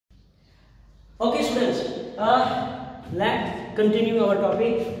Okay students, let's continue our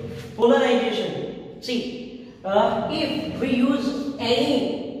topic, polarization. See, if we use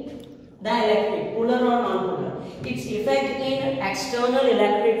any dielectric, polar or non-polar, its effect in external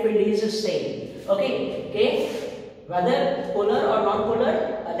electric field is same. Okay, whether polar or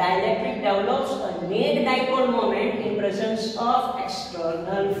non-polar, a dielectric develops a net dipole moment in presence of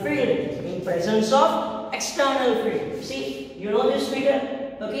external field. See, you know this figure.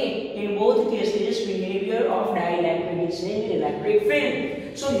 Okay, in both cases, behavior of dielectric is in electric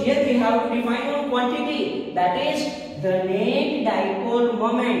field. So here we have to define one quantity, that is the net dipole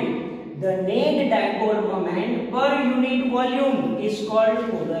moment. The net dipole moment per unit volume is called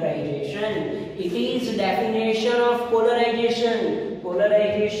polarization. It is definition of polarization.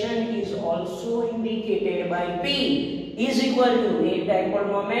 Polarization is also indicated by P is equal to net dipole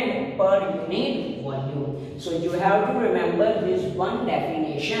moment per unit volume. So you have to remember this one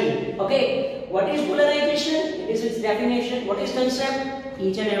definition. Okay, what is polarization? It is its definition. What is concept?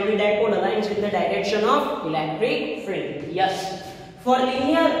 Each and every dipole aligns in the direction of electric field. Yes. For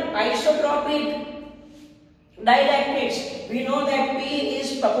linear isotropic dielectrics, we know that P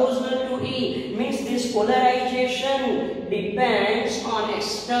is proportional to E, means this polarization depends on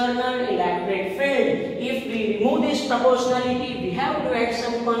external electric field. If we remove this proportionality, we have to add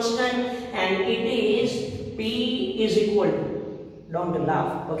some constant, and it is P is equal to, don't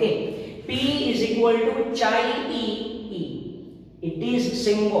laugh, okay, P is equal to chi E. It is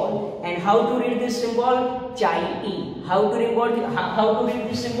symbol, and how to read this symbol? Chi E. How to read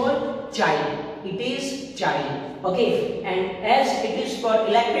this symbol? Chi. It is chi. Okay, and as it is for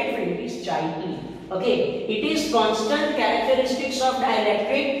electric field, it is chi E. Okay, it is constant characteristics of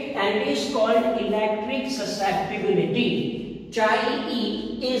dielectric and it is called electric susceptibility. Chi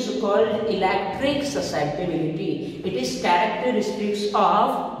E is called electric susceptibility. It is characteristics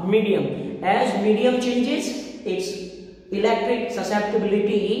of medium. As medium changes, its electric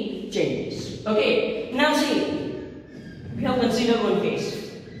susceptibility changes. Okay, now see, we have considered one case.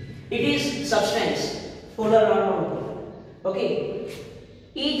 It is substance, polar or non-polar. Okay,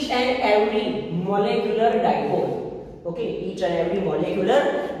 each and every molecular dipole. Okay, each and every molecular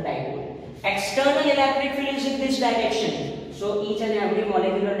dipole. External electric field is in this direction. So each and every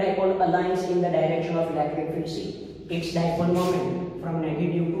molecular dipole aligns in the direction of electric field. See, its dipole moment from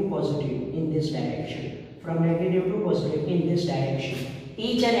negative to positive in this direction. From negative to positive in this direction.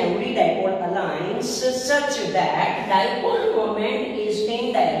 Each and every dipole aligns such that dipole moment is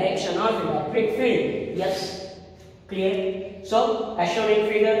in direction of electric field. Yes, clear? So, as shown in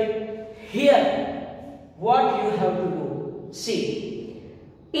figure, here what you have to do, see,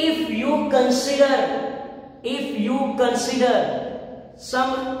 if you consider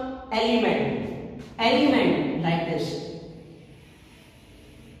some element like this,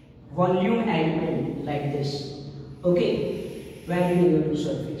 volume element like this, okay, very near to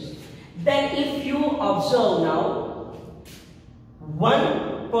surface, then if you observe now,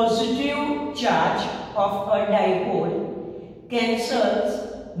 one positive charge of a dipole cancels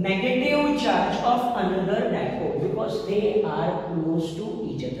negative charge of another dipole because they are close to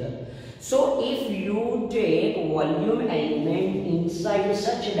each other. So if you take volume element inside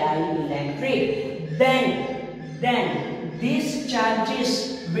such dielectric, then these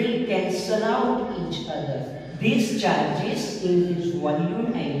charges will cancel out each other. These charges in this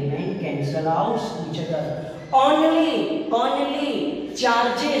volume element cancel out each other. Only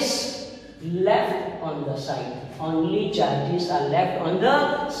charges left on the side. Only charges are left on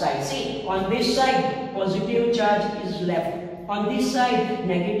the side. See, on this side positive charge is left. On this side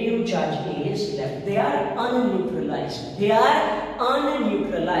negative charge is left. They are unneutralized.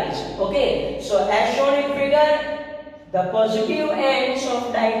 Okay. So as shown in figure, the positive ends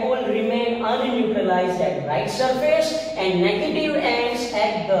of dipole remain unneutralized at right surface and negative ends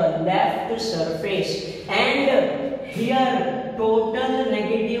at the left surface. And here total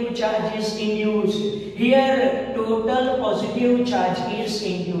negative charge is induced. Here total positive charge is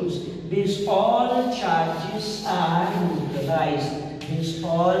induced. These all charges are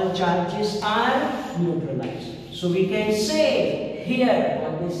neutralized. So we can say here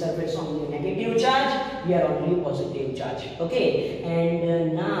on this surface only negative charge, here only positive charge. Okay,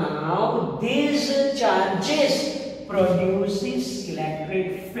 and now these charges produces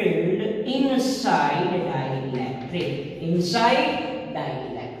electric field inside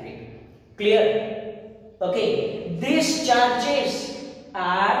dielectric. Clear? Okay, these charges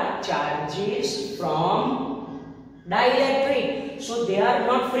are charges from dielectric. So they are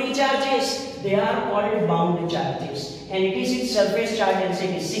not free charges, they are called bound charges. And it is its surface charge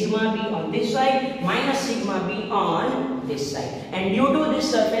density sigma b on this side minus sigma b on this side. And due to this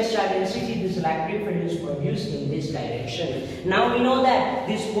surface charge density, this electric field is produced in this direction. Now we know that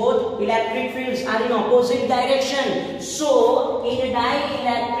these both electric fields are in opposite direction. So in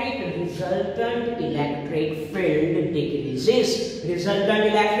dielectric, resultant electric field decreases. Resultant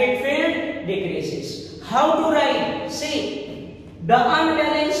electric field decreases. How to write? See, the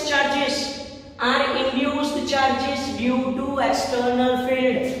unbalanced charges are induced charges due to external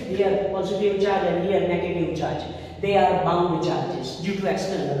field. Here positive charge and here negative charge. They are bound charges due to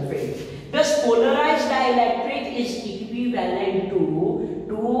external field. Thus polarized dielectric is equivalent to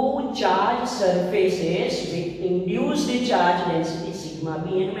two charge surfaces with induced charge density sigma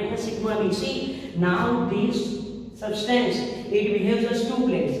b and minus sigma b. See, now this substance, it behaves as two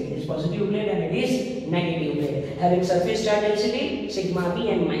plates. It is positive plate and it is negative plate, having surface charge density sigma b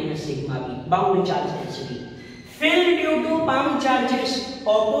and minus sigma b, bound charge density. Field due to bound charges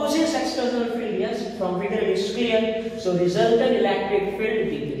opposes external field. Yes, from figure it is clear. So resultant electric field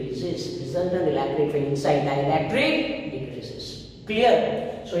decreases. Resultant electric field inside dielectric decreases.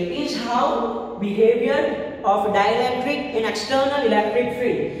 Clear? So it is how behavior of dielectric in external electric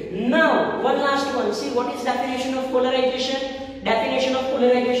field. Now one last one. See, what is definition of polarization? Definition of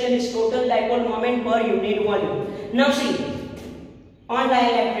polarization is total dipole moment per unit volume. Now see, on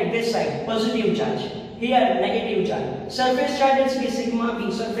dielectric this side positive charge, here negative charge, surface charge density sigma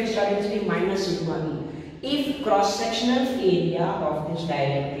b, surface charge density minus sigma b. If cross sectional area of this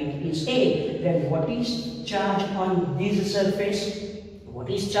dielectric is A, then what is charge on this surface? What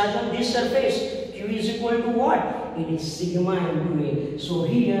is charge on this surface? Q is equal to what? It is sigma into A. So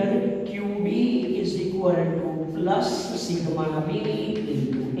here QB is equal to plus sigma B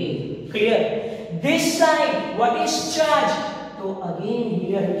into A. Clear? This side, what is charge? So again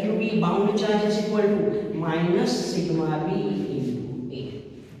here QB bound charge is equal to minus sigma B into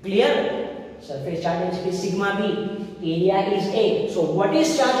A. Clear? Surface charge density sigma B, area is A. So what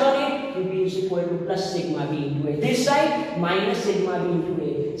is charge on it? QB is equal to plus sigma B into A. This side minus sigma B into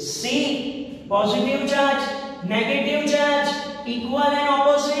A. See, positive charge, negative charge, equal and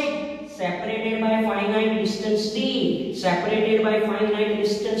opposite, separated by finite distance t. Separated by finite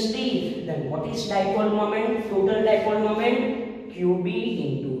distance t. Then what is dipole moment? Total dipole moment? QB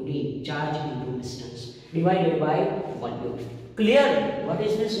into D, charge into distance, divided by volume. Clear? What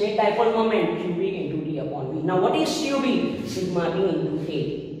is this net dipole moment? QB into D upon V. Now what is QB? Sigma B into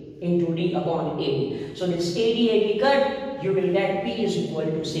A into D upon A. So this AD cut, you will get P is equal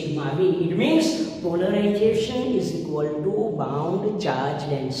to sigma B. It means polarization is equal to bound charge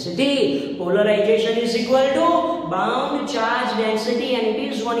density. Polarization is equal to bound charge density, and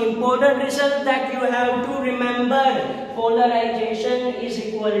it is one important result that you have to remember. Polarization is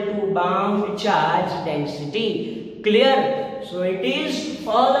equal to bound charge density. Clear? So it is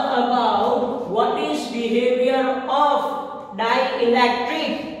all about what is behavior of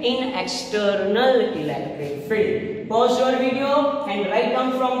dielectric in external electric field. Pause your video and write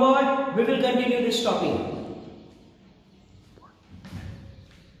down from board. We will continue this topic.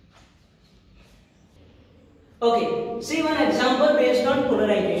 Okay, see one example based on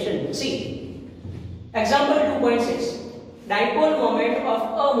polarization. See, example 2.6. Dipole moment of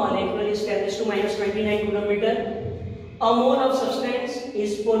a molecule is 10 raised to minus 29 coulometer. A mole of substance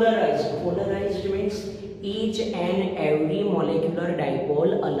is polarized. Polarized means each and every molecular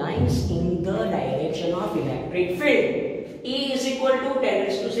dipole aligns in the direction of electric field. E is equal to 10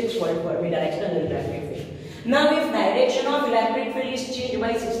 raised to 6 volt per meter external electric field. Now if direction of electric field is changed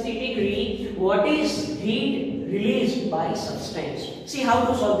by 60 degree, what is heat released by substance? See how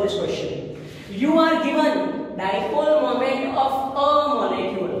to solve this question. You are given dipole moment of a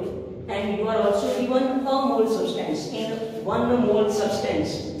molecule and you are also given a mole substance. In 1 mole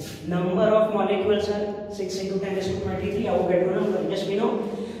substance, number of molecules are 6 into 10 raised to 23. I will get to number, just we know.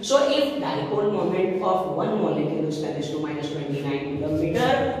 So if dipole moment of 1 molecule is 10 raised to minus 29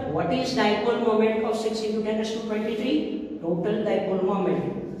 kilometer, what is dipole moment of 6 into 10 raised to 23? Total dipole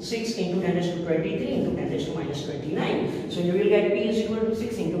moment 6 into 10 raised to 23 into 10 raised to minus 29. So you will get P is equal to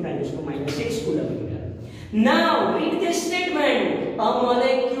 6 into 10 raised to minus 6 kilometer. Now read this statement. A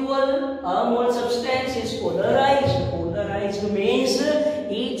molecule, a mole substance is polarized. Polarized means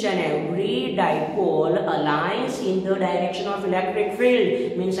each and every dipole aligns in the direction of electric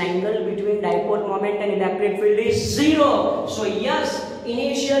field. Means angle between dipole moment and electric field is 0. So yes,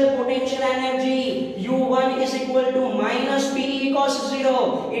 initial potential energy U1 is equal to minus P cos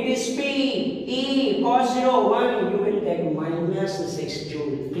 0. It is P E cos 0 1. You will get minus 6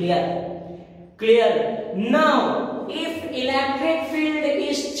 joule. Clear? Clear? Now, if electric field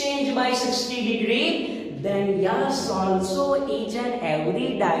is changed by 60 degree, then yes, also each and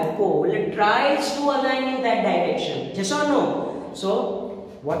every dipole tries to align in that direction. Yes or no?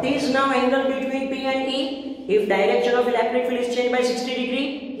 So, What is now angle between P and E? If direction of electric field is changed by 60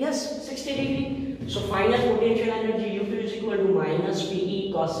 degree? Yes, 60 degree. So final potential energy U2 is equal to minus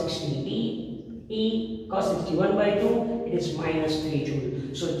PE cos 60. E cos 61 by 2, it is minus 3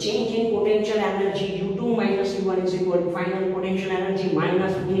 joule. So change in potential energy U2 minus U1 is equal to final potential energy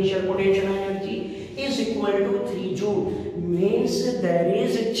minus initial potential energy is equal to 3 joule. Means there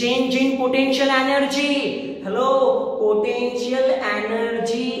is a change in potential energy. Hello, potential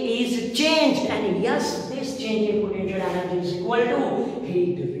energy is changed, and yes, this change in potential energy is equal to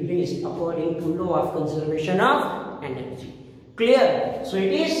heat released according to law of conservation of energy. Clear? So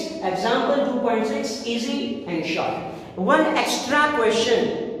it is example 2.6, easy and short. One extra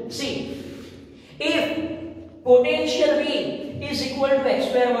question. See, if potential V is equal to x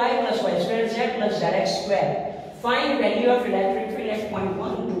square y plus y square z plus zx square, find value of electric field at point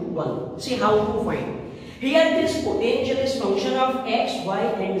 1 to 1. See how to find. Here this potential is function of x, y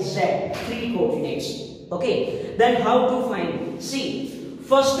and z, 3 coordinates. Okay, then how to find? See,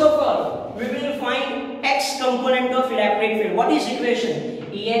 first of all, we will find x component of electric field. What is equation?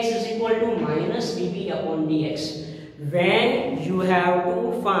 Ex is equal to minus dB upon dx. When you have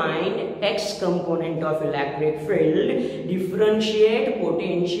to find x component of electric field, differentiate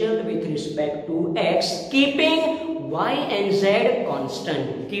potential with respect to x, keeping y and z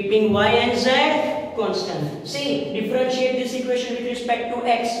constant. Keeping y and z constant. See, differentiate this equation with respect to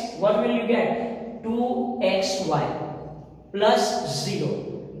x. What will you get? 2xy plus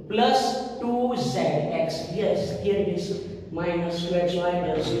 0 plus 2zx. Yes, here it is. Minus 2xy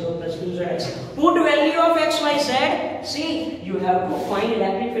plus 0 plus 2zx. Put value of x, y, z. See, you have to find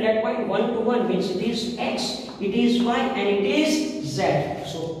electric field at point 1 to 1. Means it is x, it is y and it is z.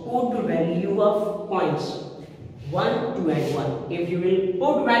 So put value of points 1, 2 and 1. If you will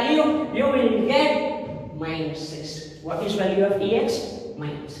put value, you will get minus 6. What is value of Ex?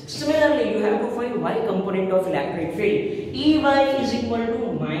 Minus 6. Similarly, you have to find y component of electric field. Ey is equal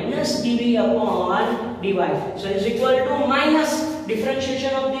to minus dV upon dy. So it is equal to minus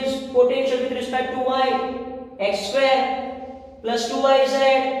differentiation of this potential with respect to y. X square plus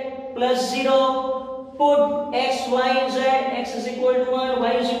 2yz plus 0. Put x, y, z. X is equal to 1,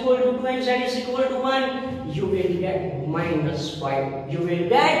 y is equal to 2 and z is equal to 1. You will get minus 5. You will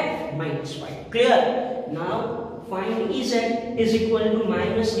get minus 5. Clear? Now find Ez is equal to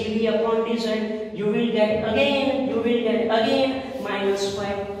minus dV upon dz. You will get again minus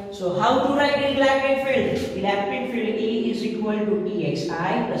 5. So how to write electric field? Electric field E is equal to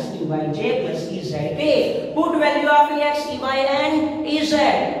Exi plus Eyj plus Ezk. Put value of Ex, Ey and Ez.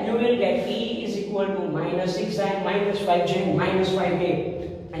 You will get E is equal to minus 6i minus 5j minus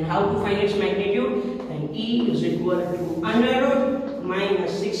 5k. And how to find its magnitude? Then E is equal to under root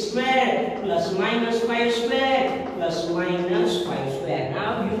minus 6 square plus minus 5 square plus minus 5 square.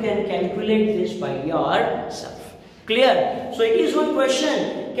 Now you can calculate this by yourself. Clear? So it is one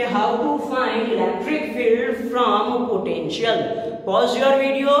question, okay, how to find electric field from potential. Pause your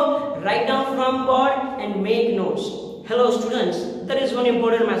video, write down from board and make notes. Hello students, there is one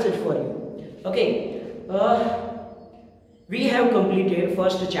important message for you. Okay, we have completed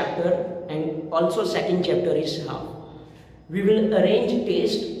first chapter and also second chapter is half. We will arrange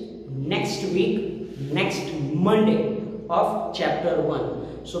test next week, next Monday of chapter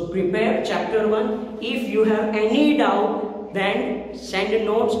 1. So prepare chapter 1. If you have any doubt, then send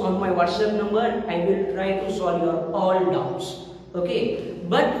notes on my WhatsApp number. I will try to solve your all doubts. Okay,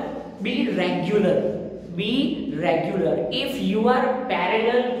 but be regular. Be regular. If you are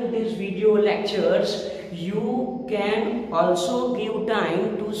parallel to these video lectures, you can also give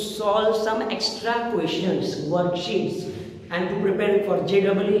time to solve some extra questions, worksheets, and to prepare for JEE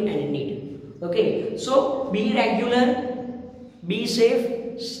and NEET. Okay, so be regular, be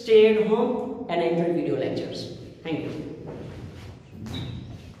safe, stay at home and enjoy video lectures.